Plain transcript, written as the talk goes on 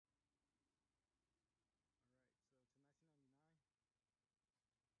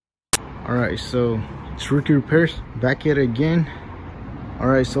Alright, so it's Rookie Repairs back at it again.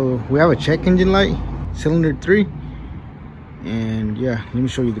 Alright, so we have a check engine light, cylinder 3, and yeah, let me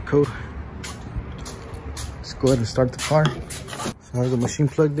show you the code. Let's go ahead and start the car. So I have the machine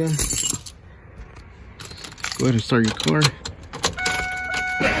plugged in. Go ahead and start your car.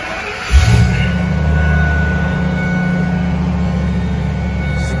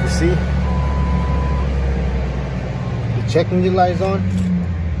 As you can see, the check engine light is on.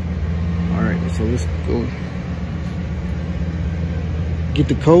 Alright, so let's go get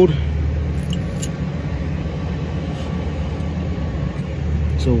the code.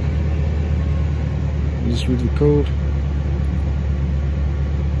 So just read the code.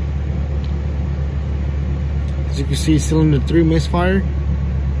 As you can see, cylinder 3 misfire.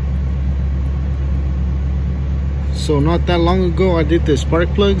 So not that long ago I did the spark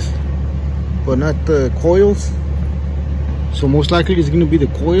plugs, but not the coils. So most likely it's going to be the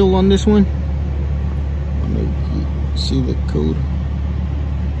coil on this one. I don't know if you see the code.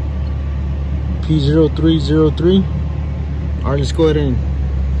 P0303. Alright, let's go ahead and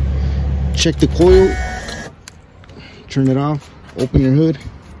check the coil. Turn it off. Open your hood.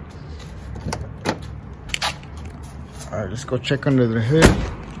 Alright, let's go check under the hood.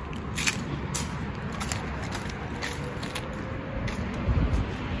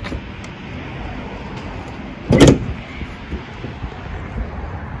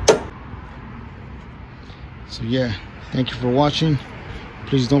 So yeah, thank you for watching.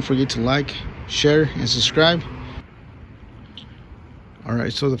 Please don't forget to like, share, and subscribe.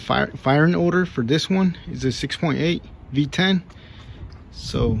 Alright, so the firing order for this one is a 6.8 V10.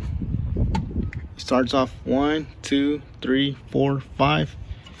 So it starts off 1, 2, 3, 4, 5,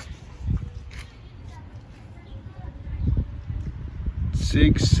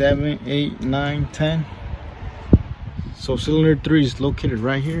 6, 7, 8, 9, 10. So cylinder 3 is located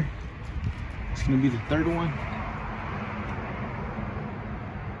right here. It's gonna be the third one.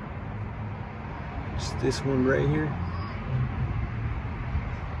 It's this one right here.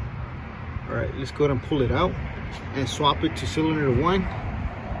 Alright, let's go ahead and pull it out and swap it to cylinder 1.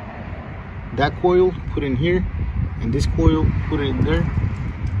 That coil put in here, and this coil put it in there.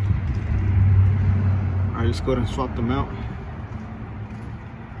 Alright, let's go ahead and swap them out.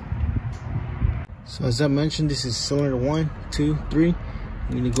 So as I mentioned, this is cylinder 1, 2, 3.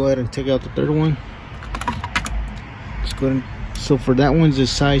 I'm gonna go ahead and take out the third one. Let's go ahead and, so for that one's a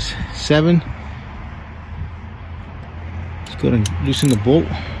size 7. Let's go ahead and loosen the bolt.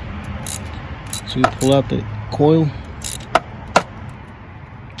 So you pull out the coil.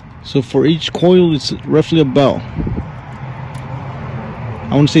 So for each coil, it's roughly about, I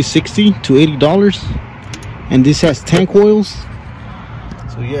want to say $60 to $80, and this has 10 coils.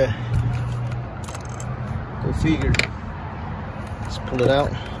 So yeah, go figure. Let's pull it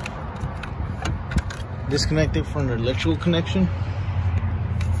out. Disconnect it from the electrical connection.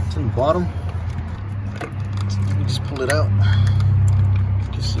 It's in the bottom. Let me just pull it out.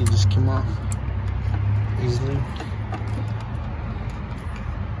 You can see it just came off easily.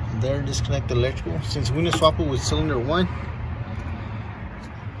 And there, disconnect the electrical. Since we're gonna swap it with cylinder 1,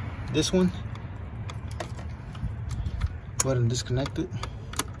 this one, go ahead and disconnect it.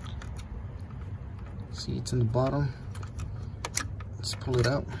 See, it's in the bottom. Let's pull it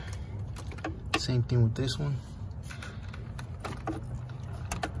out. Same thing with this one.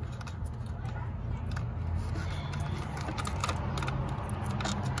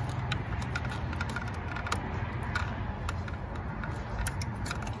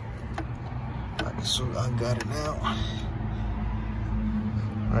 Alright, so I got it now.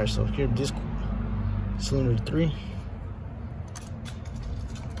 Alright, so here, this cylinder 3.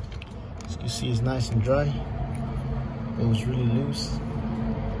 As you can see, it's nice and dry. It was really loose.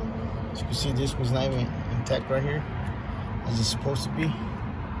 As you can see, this was not even intact right here as it's supposed to be.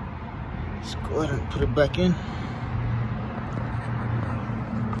 Let's go ahead and put it back in.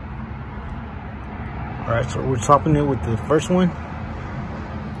 Alright, so we're topping it with the first one.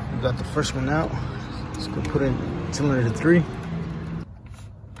 We got the first one out. Let's go put in cylinder 3.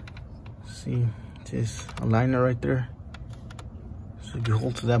 See, just a liner right there. So you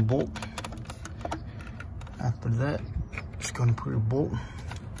hold to that bolt. After that, just gonna put your bolt.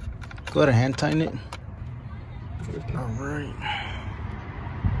 Go ahead and hand tighten it. Alright.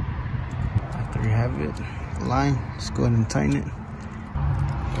 After you have it, the line, just go ahead and tighten it.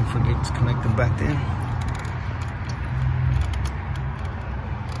 Don't forget to connect it back in.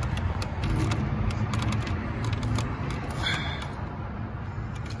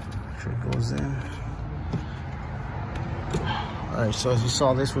 Make sure it goes in. Alright, so as you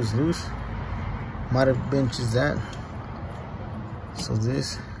saw, this was loose. Might have been just that. So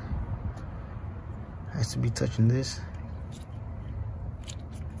this Has to be touching this.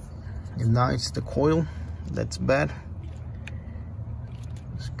 If not, it's the coil that's bad.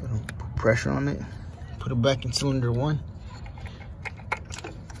 Just gotta put pressure on it. Put it back in cylinder 1.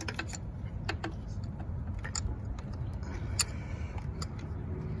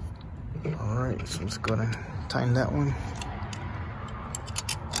 Alright, so let's go and tighten that one.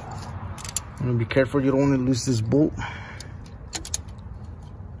 I'm gonna be careful, you don't want to lose this bolt.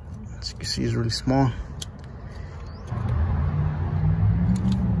 As you can see, it's really small.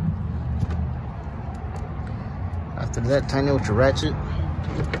 After that, tighten it with your ratchet.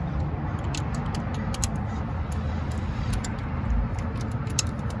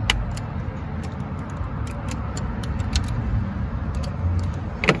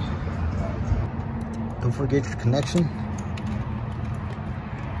 Don't forget your connection.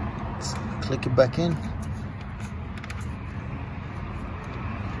 Let's click it back in.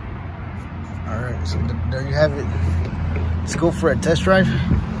 Alright, so there you have it. Let's go for a test drive.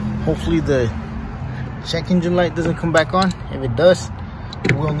 Hopefully the check engine light doesn't come back on. If it does,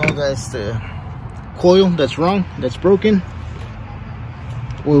 we'll know that's the coil that's wrong, that's broken.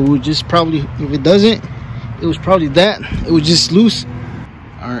 Or we just probably, if it doesn't, it was probably that. It was just loose.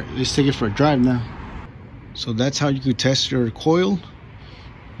 Alright, let's take it for a drive now. So that's how you could test your coil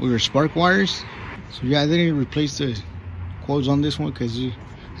with your spark wires. So yeah, I didn't replace the coils on this one because,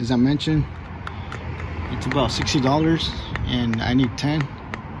 as I mentioned, it's about $60 and I need 10.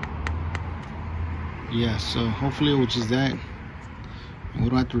 Yeah, so hopefully it was just that. We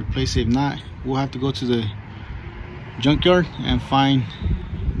don't have to replace it. If not, we'll have to go to the junkyard and find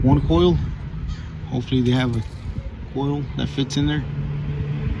one coil. Hopefully they have a coil that fits in there.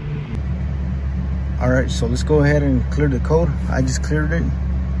 Alright, so let's go ahead and clear the code. I just cleared it.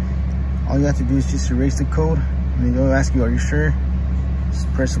 All you have to do is just erase the code. And then they'll ask you, are you sure?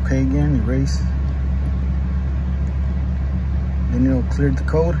 Just press OK again, erase. Then it'll clear the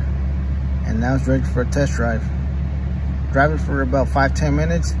code. And now it's ready for a test drive. Drive it for about 5-10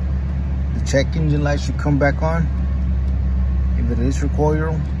 minutes. The check engine light should come back on. If it is your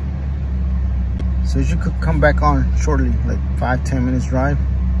coil. So it should come back on shortly, like 5-10 minutes drive.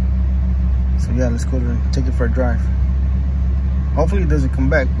 So yeah, let's go and take it for a drive. Hopefully it doesn't come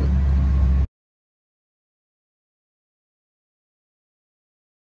back, but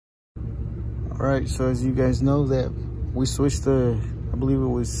alright, so as you guys know that we switched the, I believe it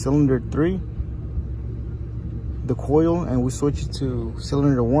was cylinder 3, the coil, and we switched it to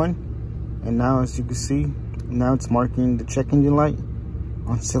cylinder 1. And now as you can see, now it's marking the check engine light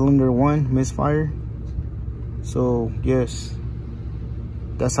on cylinder 1 misfire. So yes,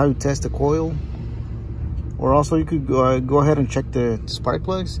 that's how you test the coil. Or also you could go ahead and check the spark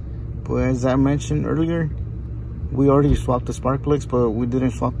plugs. But as I mentioned earlier, we already swapped the spark plugs, but we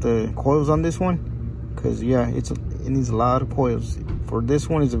didn't swap the coils on this one. Because yeah, it needs a lot of coils. For this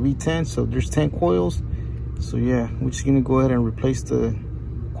one is a V10, so there's 10 coils. So yeah, we're just gonna go ahead and replace the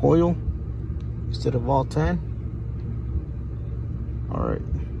coil instead of all 10. Alright,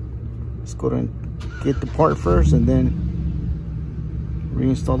 let's go ahead and get the part first and then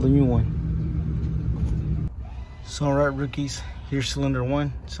reinstall the new one. So alright rookies, here's cylinder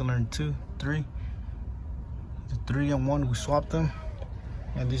 1, cylinder 2, 3. The 3 and 1, we swapped them.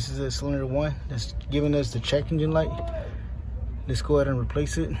 And this is the cylinder 1 that's giving us the check engine light. Let's go ahead and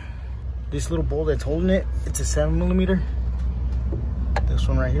replace it. This little bolt that's holding it, it's a 7mm. This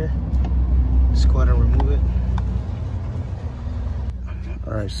one right here. Let's go ahead and remove it.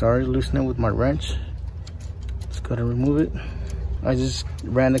 Alright, sorry, loosen it with my wrench. Let's go ahead and remove it. I just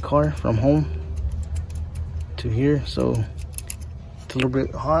ran the car from home to here, so it's a little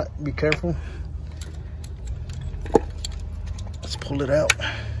bit hot. Be careful. Let's pull it out.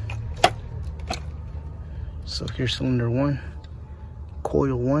 So here's cylinder 1,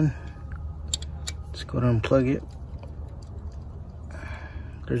 coil 1. Let's go ahead and plug it.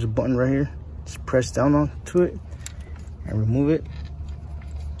 There's a button right here. Just press down onto it and remove it.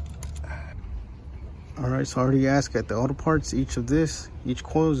 Alright, so I already asked at the auto parts, each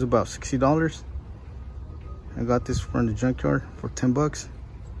coil is about $60. I got this from the junkyard for 10 bucks.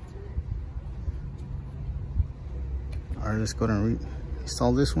 Alright, let's go ahead and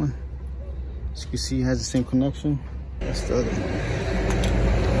install this one. As you can see, it has the same connection. That's the other one.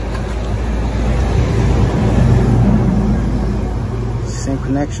 Same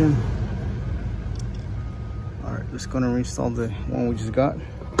connection. Alright, let's go and reinstall the one we just got.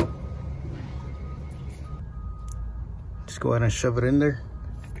 Just go ahead and shove it in there.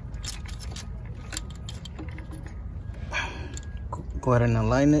 Go ahead and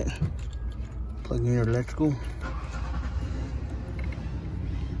align it. Plug in your electrical.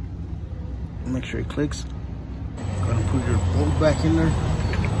 Make sure it clicks. Go ahead and put your bolt back in there.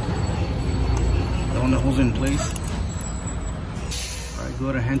 The one that holds it in place. Alright, go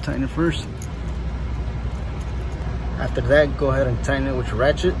ahead and hand tighten it first. After that, go ahead and tighten it with your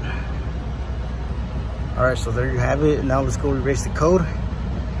ratchet. Alright, so there you have it. Now let's go erase the code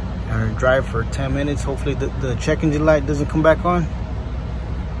and drive for 10 minutes. Hopefully the check engine light doesn't come back on.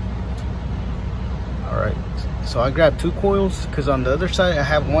 Alright, so I grabbed 2 coils because on the other side I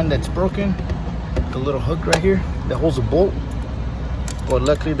have one that's broken. The little hook right here that holds a bolt. But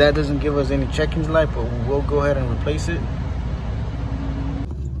luckily that doesn't give us any check engine light, but we'll go ahead and replace it.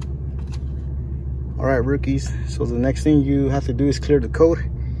 Alright, rookies, so the next thing you have to do is clear the code.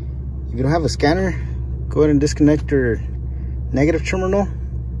 If you don't have a scanner, go ahead and disconnect your negative terminal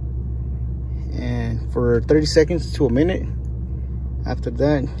and for 30 seconds to a minute. After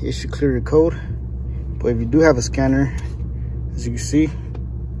that, it should clear your code. But if you do have a scanner, as you can see,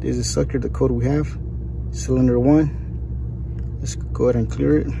 there's a sucker, the code we have, cylinder 1. Let's go ahead and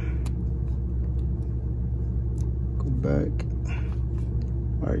clear it. Go back.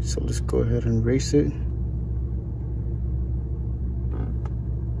 All right, so let's go ahead and erase it.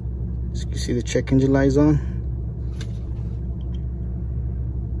 As you can see, the check engine light is on.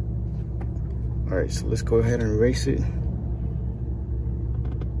 All right, so let's go ahead and erase it.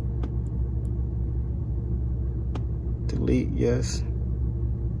 Delete, yes.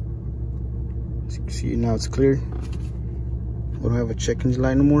 As you can see, now it's clear. We don't have a check engine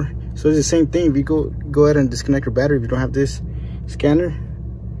light no more. So it's the same thing. If you go ahead and disconnect your battery if you don't have this scanner,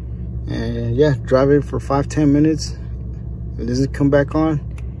 and yeah, drive it for 5-10 minutes. If it doesn't come back on,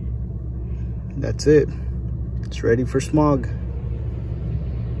 that's it. It's ready for smog,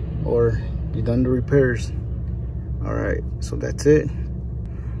 or you're done the repairs. All right, so that's it.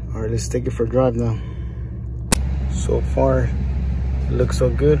 All right, let's take it for a drive now. So far, it looks so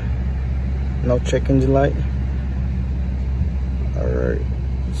good. No check engine light. All right,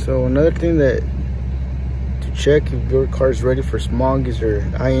 so another thing that to check if your car is ready for smog is your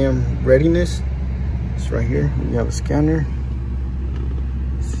IM readiness. It's right here. You have a scanner.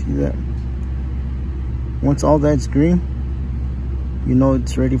 See that? Once all that's green, you know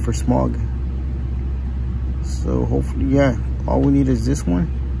it's ready for smog. So hopefully, yeah, all we need is this one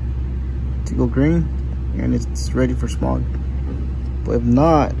to go green and it's ready for smog. But if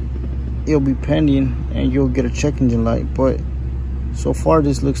not, it'll be pending and you'll get a check engine light. But so far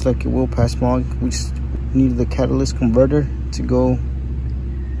this looks like it will pass smog. We just need the catalyst converter to go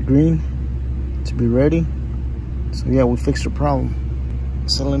green to be ready. So yeah, we fixed the problem.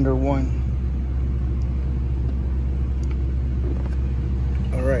 Cylinder 1.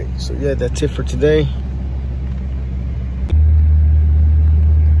 All right, so yeah, that's it for today.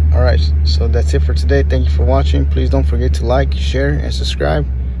 All right, so that's it for today. Thank you for watching. Please don't forget to like, share, and subscribe.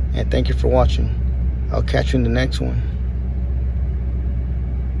 And thank you for watching. I'll catch you in the next one.